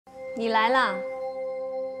你来了。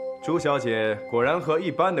朱小姐果然和一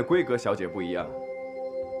般的闺阁小姐不一样。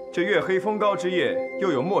这月黑风高之夜，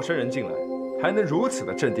又有陌生人进来，还能如此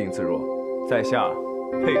的镇定自若，在下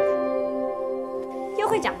佩服。又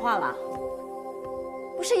会讲话了？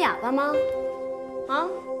不是哑巴吗？啊？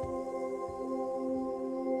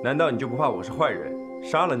难道你就不怕我是坏人，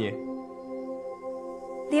杀了你？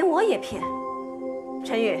连我也骗？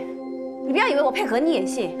陈宇，你不要以为我配合你演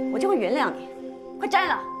戏，我就会原谅你。快摘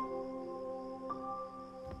了。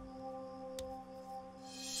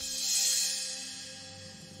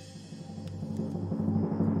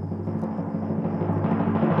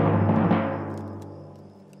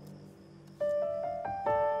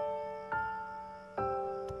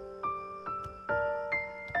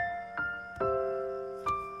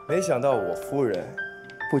 没想到我夫人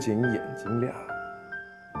不仅眼睛亮，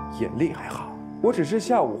眼力还好。我只是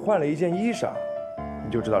下午换了一件衣裳，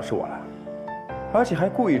你就知道是我了，而且还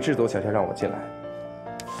故意制作小夏让我进来。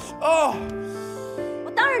啊！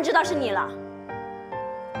我当然知道是你了。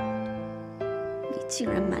你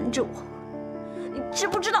竟然瞒着我，你知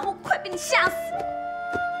不知道我快被你吓死？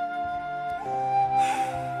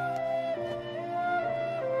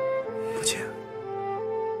不起，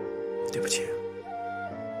对不起。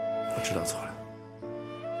 我知道错了。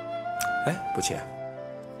哎，不切，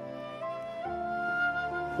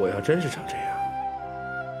我要真是长这样，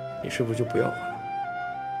你是不是就不要我了？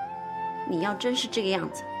你要真是这个样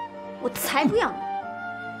子，我才不要你！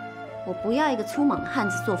我不要一个粗莽的汉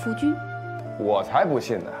子做夫君。我才不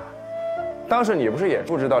信呢！当时你不是也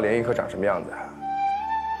不知道连衣可长什么样子？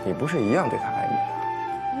你不是一样对他爱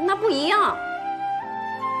你吗？那不一样。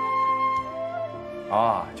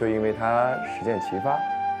啊，就因为他实践奇发。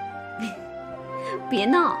 别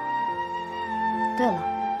闹！对了，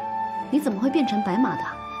你怎么会变成白马的？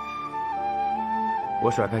我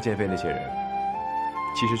甩开剑飞那些人，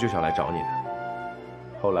其实就想来找你的。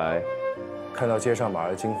后来，看到街上马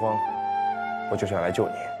儿惊慌，我就想来救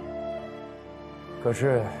你。可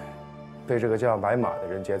是，被这个叫白马的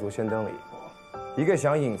人捷足先登了一步。一个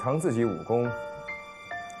想隐藏自己武功，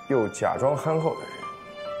又假装憨厚的人，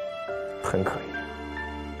很可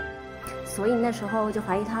疑。所以你那时候就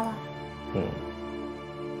怀疑他了？嗯。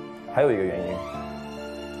 还有一个原因，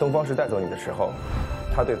东方石带走你的时候，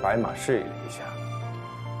他对白马示意了一下，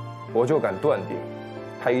我就敢断定，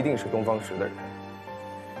他一定是东方石的人。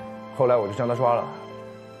后来我就将他抓了，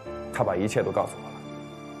他把一切都告诉我了。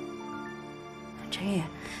陈宇，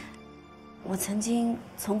我曾经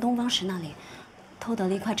从东方石那里偷得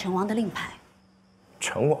了一块成王的令牌。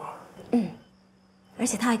成王？嗯，而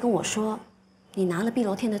且他还跟我说，你拿了碧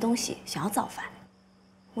螺天的东西想要造反，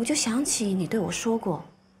我就想起你对我说过。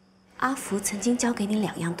 阿福曾经交给你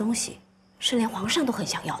2样东西，是连皇上都很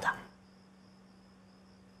想要的。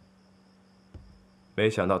没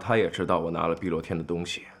想到他也知道我拿了碧螺天的东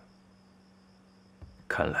西。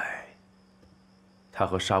看来，他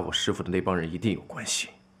和杀我师父的那帮人一定有关系。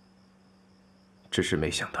只是没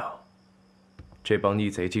想到，这帮逆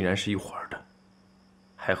贼竟然是一伙儿的，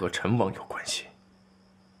还和陈王有关系。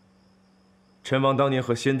陈王当年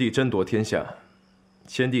和先帝争夺天下，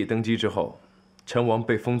先帝登基之后。 陈王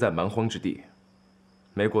被封在蛮荒之地，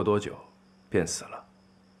没过多久，便死了。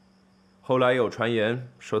后来有传言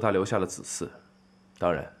说他留下了子嗣，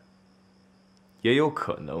当然，也有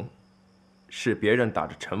可能是别人打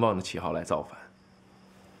着陈王的旗号来造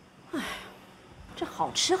反。哎，这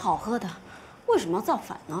好吃好喝的，为什么要造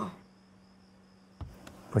反呢？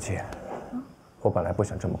不急，我本来不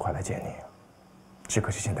想这么快来见你，只可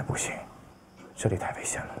惜现在不行，这里太危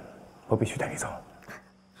险了，我必须带你走。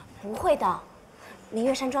不会的。 明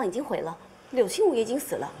月山庄已经毁了，柳青武也已经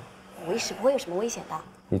死了，我一时不会有什么危险的。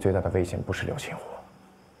你最大的危险不是柳青武，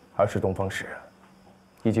而是东方石，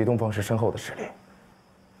以及东方石身后的势力。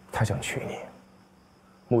他想娶你，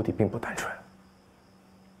目的并不单纯。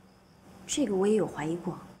这个我也有怀疑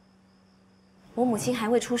过。我母亲还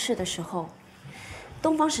未出世的时候，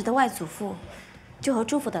东方石的外祖父就和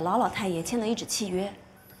朱府的老太爷签了一纸契约，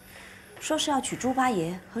说是要娶猪八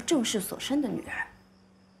爷和郑氏所生的女儿。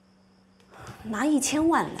 拿1000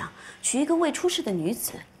万两娶一个未出世的女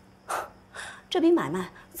子，这笔买卖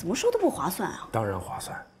怎么说都不划算啊！当然划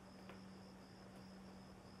算。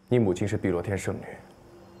你母亲是碧螺天圣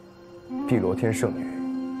女，碧螺天圣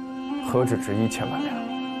女何止值1000万两？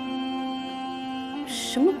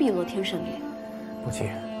什么碧螺天圣女？不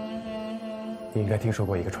急，你应该听说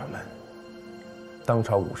过一个传闻：当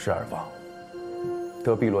朝武士2王，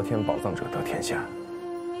得碧螺天宝藏者得天下。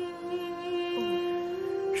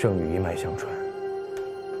 圣女一脉相传，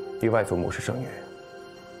你外祖母是圣女，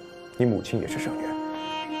你母亲也是圣女，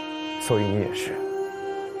所以你也是。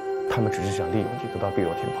他们只是想利用你得到碧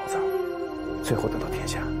螺天宝藏。最后得到天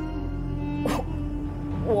下。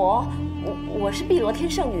我是碧螺天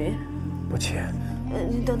圣女。不亲。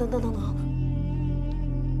等，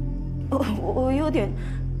我有点，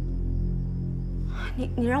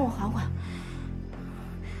你让我缓缓，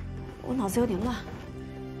我脑子有点乱。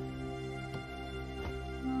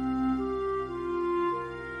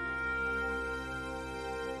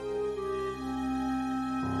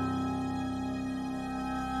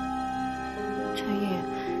陈宇，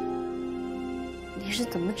你是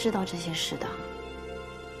怎么知道这些事的？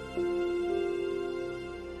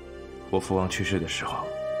我父王去世的时候，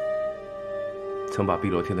曾把碧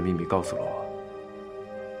螺天的秘密告诉了我。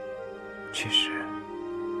其实，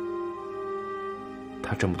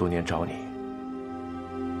他这么多年找你，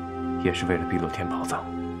也是为了碧螺天宝藏。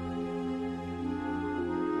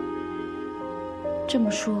这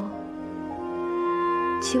么说，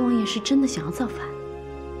齐王爷是真的想要造反？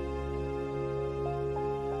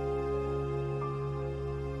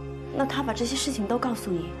那他把这些事情都告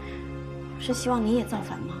诉你，是希望你也造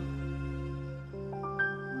反吗？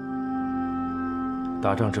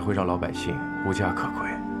打仗只会让老百姓无家可归，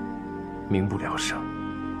民不聊生。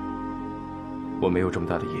我没有这么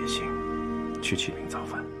大的野心，去起兵造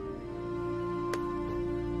反。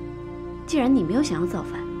既然你没有想要造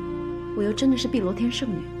反，我又真的是碧螺天圣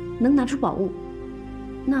女，能拿出宝物，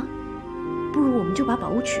那不如我们就把宝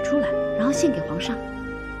物取出来，然后献给皇上。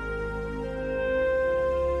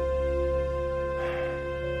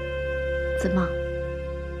怎么，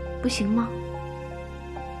不行吗？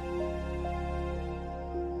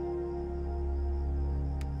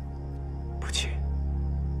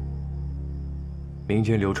民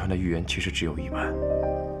间流传的预言其实只有一半：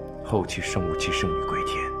后期圣母祭圣女归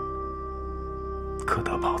天，可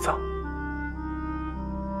得宝藏。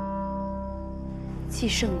祭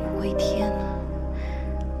圣女归天，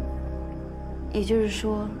也就是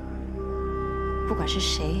说，不管是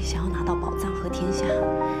谁想要拿到宝藏和天下，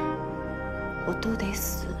我都得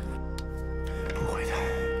死。不会的，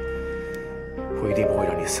我一定不会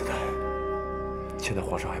让你死的。现在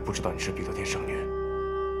皇上还不知道你是碧螺天圣女，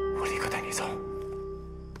我立刻带你走。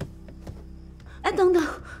哎，等等，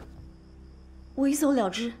我一走了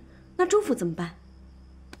之，那朱府怎么办？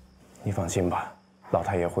你放心吧，老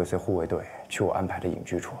太爷会随护卫队去我安排的隐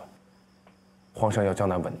居处。皇上要江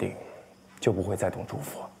南稳定，就不会再动朱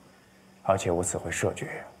府。而且我此回设局，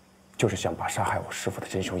就是想把杀害我师父的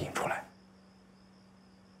真凶引出来。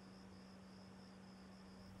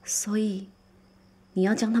所以，你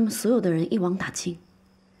要将他们所有的人一网打尽，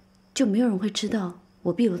就没有人会知道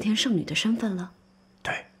我碧螺天圣女的身份了。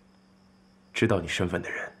对，知道你身份的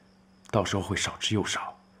人，到时候会少之又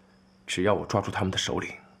少。只要我抓住他们的首领，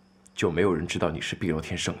就没有人知道你是碧螺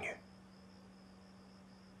天圣女。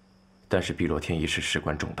但是碧螺天一事事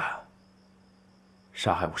关重大，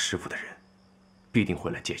杀害我师父的人，必定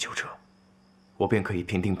会来劫囚车，我便可以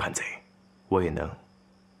平定叛贼，我也能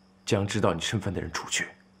将知道你身份的人除去。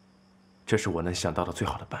这是我能想到的最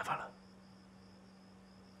好的办法了。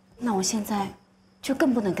那我现在就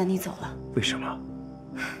更不能跟你走了。为什么？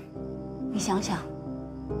你想想，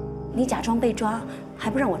你假装被抓，还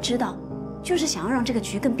不让我知道，就是想要让这个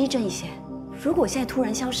局更逼真一些。如果我现在突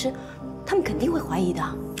然消失，他们肯定会怀疑的。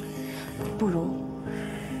不如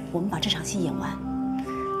我们把这场戏演完，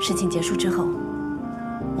事情结束之后，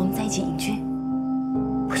我们在一起隐居。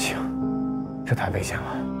不行，这太危险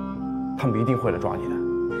了，他们一定会来抓你的。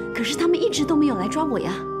可是他们一直都没有来抓我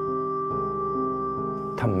呀。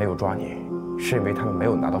他们没有抓你，是因为他们没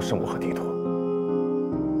有拿到圣物和地图。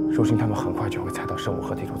如今他们很快就会猜到圣物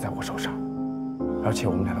和地图在我手上，而且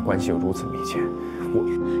我们俩的关系又如此密切，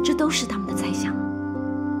这都是他们的猜想。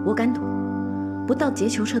我敢赌，不到劫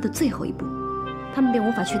囚车的最后一步，他们便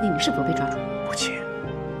无法确定你是否被抓住。不亲，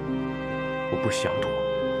我不想赌。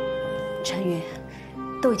陈宇，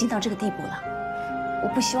都已经到这个地步了，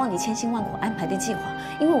我不希望你千辛万苦安排的计划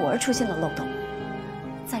因为我而出现了漏洞。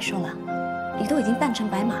再说了，你都已经扮成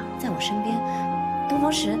白马在我身边，东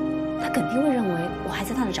方石他肯定会认为我还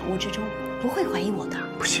在他的掌握之中，不会怀疑我的。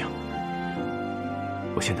不行，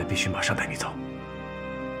我现在必须马上带你走。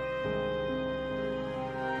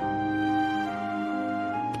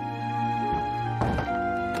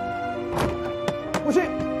不是，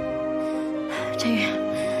陈宇，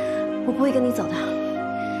我不会跟你走的，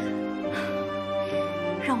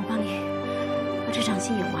让我帮你把这场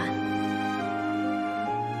戏演完。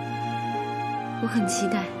我很期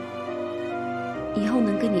待以后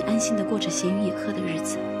能跟你安心的过着闲云野鹤的日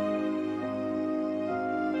子。